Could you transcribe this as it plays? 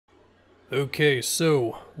Okay,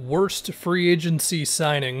 so worst free agency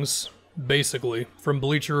signings, basically, from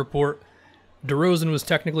Bleacher Report. DeRozan was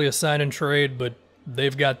technically a sign and trade, but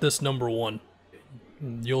they've got this number one.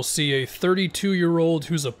 You'll see a 32-year-old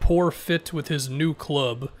who's a poor fit with his new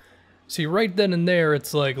club. See, right then and there,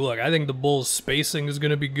 it's like, look, I think the Bulls' spacing is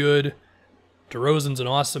going to be good. DeRozan's an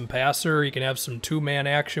awesome passer. He can have some two-man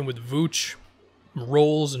action with Vooch,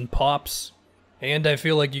 rolls and pops. And I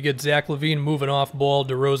feel like you get Zach LaVine moving off ball,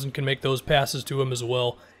 DeRozan can make those passes to him as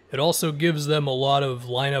well. It also gives them a lot of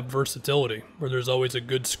lineup versatility, where there's always a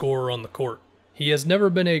good scorer on the court. He has never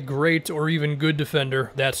been a great or even good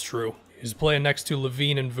defender, that's true. He's playing next to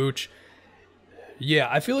LaVine and Vooch. Yeah,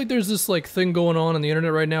 I feel like there's this like thing going on the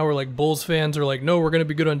internet right now where like Bulls fans are like, no, we're going to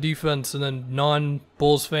be good on defense, and then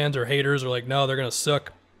non-Bulls fans or haters are like, no, they're going to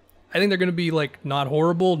suck. I think they're going to be like not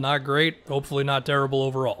horrible, not great, hopefully not terrible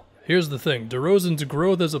overall. Here's the thing, DeRozan's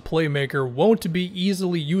growth as a playmaker won't be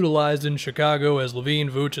easily utilized in Chicago as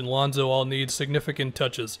LaVine, Vooch, and Lonzo all need significant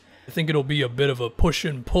touches. I think it'll be a bit of a push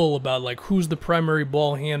and pull about like who's the primary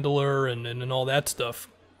ball handler and all that stuff.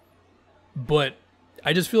 But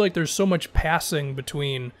I just feel like there's so much passing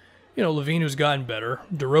between, you know, LaVine, who's gotten better,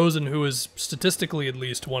 DeRozan, who is statistically at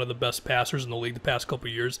least one of the best passers in the league the past couple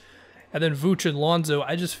of years, and then Vooch and Lonzo.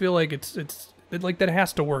 I just feel like it's like that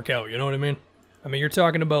has to work out, you know what I mean? I mean, you're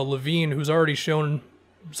talking about LaVine, who's already shown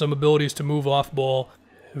some abilities to move off ball.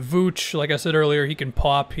 Vooch, like I said earlier, he can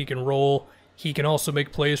pop, he can roll, he can also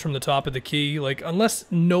make plays from the top of the key. Like, unless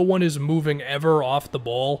no one is moving ever off the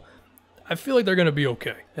ball, I feel like they're going to be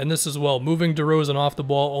okay. And this as well, moving DeRozan off the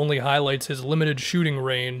ball only highlights his limited shooting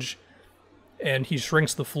range, and he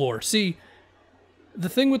shrinks the floor. See, the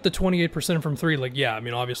thing with the 28% from three, like, yeah, I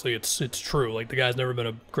mean, obviously it's true. Like, the guy's never been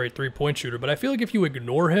a great three-point shooter, but I feel like if you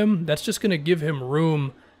ignore him, that's just going to give him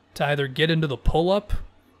room to either get into the pull-up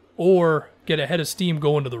or get ahead of steam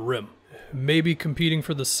going to the rim. Maybe competing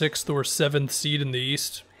for the 6th or 7th seed in the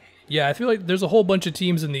East. Yeah, I feel like there's a whole bunch of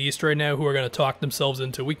teams in the East right now who are going to talk themselves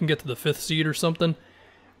into, we can get to the 5th seed or something.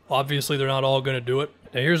 Obviously, they're not all going to do it.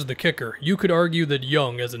 Now, here's the kicker. You could argue that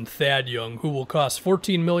Young, as in Thad Young, who will cost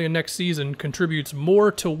 $14 million next season, contributes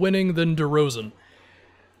more to winning than DeRozan.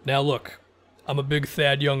 Now, look, I'm a big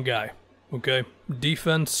Thad Young guy, okay?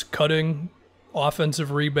 Defense, cutting,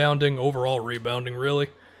 offensive rebounding, overall rebounding, really.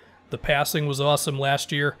 The passing was awesome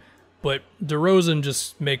last year, but DeRozan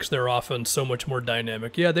just makes their offense so much more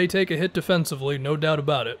dynamic. Yeah, they take a hit defensively, no doubt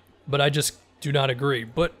about it, but I just do not agree.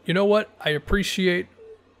 But you know what? I appreciate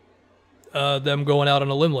them going out on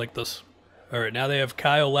a limb like this. All right, now they have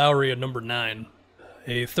Kyle Lowry at number 9.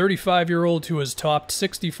 A 35-year-old who has topped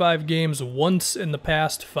 65 games once in the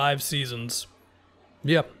past 5 seasons.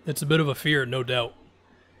 Yeah, it's a bit of a fear, no doubt.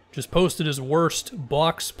 Just posted his worst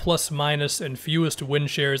box plus minus and fewest win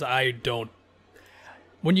shares. I don't.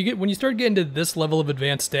 When you start getting to this level of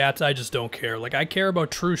advanced stats, I just don't care. Like, I care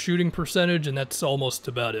about true shooting percentage, and that's almost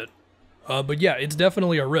about it. But yeah, it's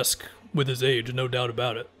definitely a risk with his age, no doubt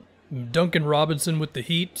about it. Duncan Robinson with the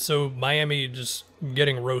Heat, so Miami just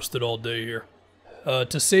getting roasted all day here.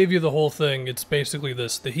 To save you the whole thing, it's basically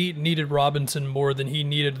this. The Heat needed Robinson more than he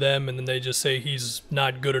needed them, and then they just say he's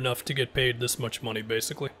not good enough to get paid this much money,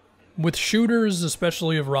 basically. With shooters,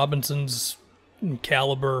 especially of Robinson's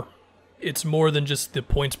caliber, it's more than just the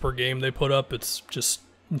points per game they put up. It's just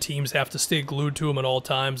teams have to stay glued to him at all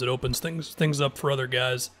times. It opens things up for other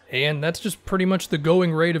guys. And that's just pretty much the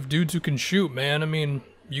going rate of dudes who can shoot, man. I mean,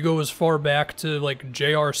 you go as far back to like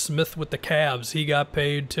J.R. Smith with the Cavs. He got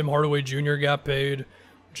paid. Tim Hardaway Jr. got paid.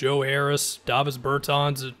 Joe Harris, Davis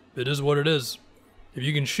Bertans. It is what it is. If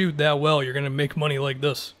you can shoot that well, you're going to make money like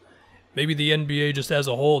this. Maybe the NBA just as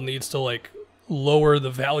a whole needs to like lower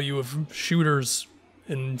the value of shooters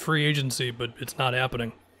in free agency, but it's not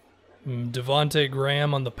happening. Devontae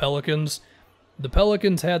Graham on the Pelicans. The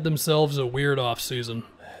Pelicans had themselves a weird offseason.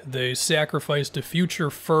 They sacrificed a future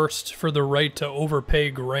first for the right to overpay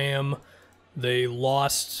Graham. They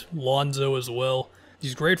lost Lonzo as well.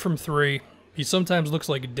 He's great from 3. He sometimes looks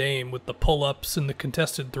like Dame with the pull-ups and the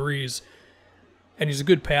contested threes. And he's a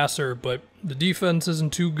good passer, but the defense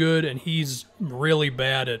isn't too good, and he's really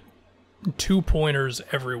bad at two-pointers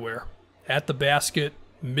everywhere. At the basket,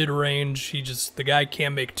 mid-range, the guy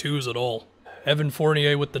can't make twos at all. Evan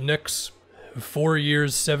Fournier with the Knicks, 4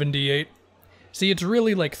 years, 78. See, it's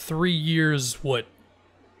really like 3 years,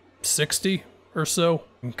 60 or so?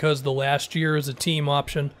 Because the last year is a team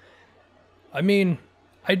option. I mean,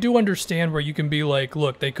 I do understand where you can be like,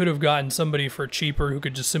 look, they could have gotten somebody for cheaper who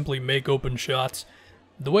could just simply make open shots.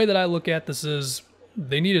 The way that I look at this is,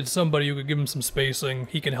 they needed somebody who could give him some spacing,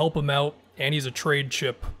 he can help him out, and he's a trade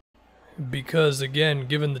chip. Because, again,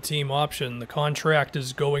 given the team option, the contract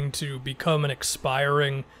is going to become an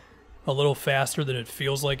expiring a little faster than it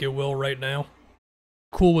feels like it will right now.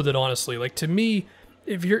 Cool with it, honestly. Like, to me,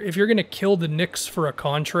 if you're gonna kill the Knicks for a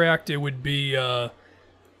contract, it would be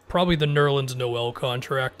probably the Nerlens Noel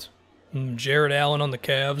contract. Jared Allen on the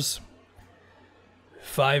Cavs,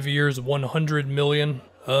 5 years, $100 million.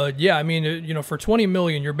 Yeah, I mean, you know, for $20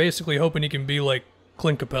 million, you're basically hoping he can be like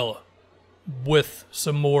Clint Capella, with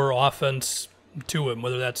some more offense to him,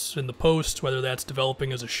 whether that's in the post, whether that's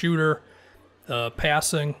developing as a shooter,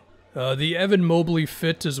 passing. The Evan Mobley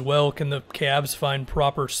fit as well. Can the Cavs find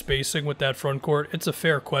proper spacing with that front court? It's a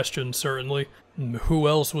fair question, certainly. Who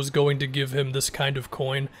else was going to give him this kind of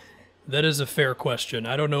coin? That is a fair question.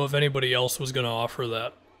 I don't know if anybody else was going to offer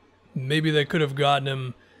that. Maybe they could have gotten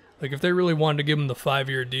him, like if they really wanted to give him the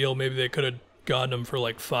 5-year deal, maybe they could have gotten him for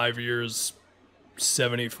like 5 years,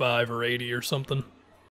 75 or 80 or something.